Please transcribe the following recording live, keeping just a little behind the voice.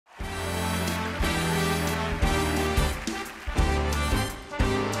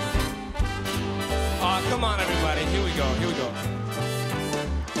Come on, everybody, here we go, here we go.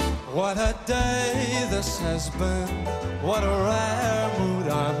 What a day this has been, what a rare mood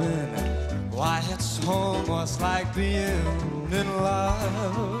I'm in. Why, it's almost like being in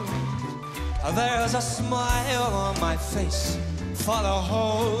love. There's a smile on my face for the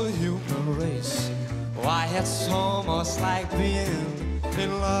whole human race. Why, it's almost like being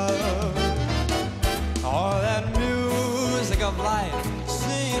in love. All that music of life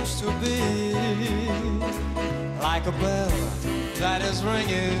seems to be like a bell that is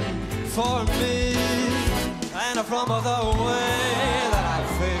ringing for me. And from the way that I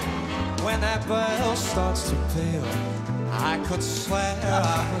feel when that bell starts to peal, I could swear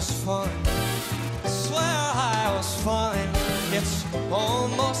I was fine, swear I was fine. It's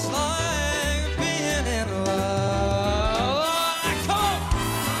almost like being in love. Come on!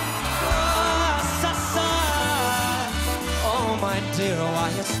 Oh my dear, why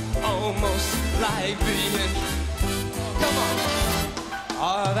it's almost like being. Come on!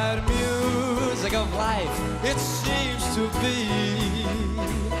 All that music of life, it seems to be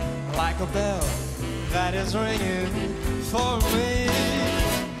like a bell that is ringing for me.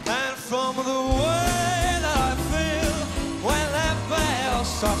 And from the way that I feel when that bell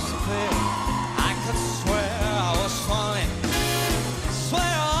starts to peal,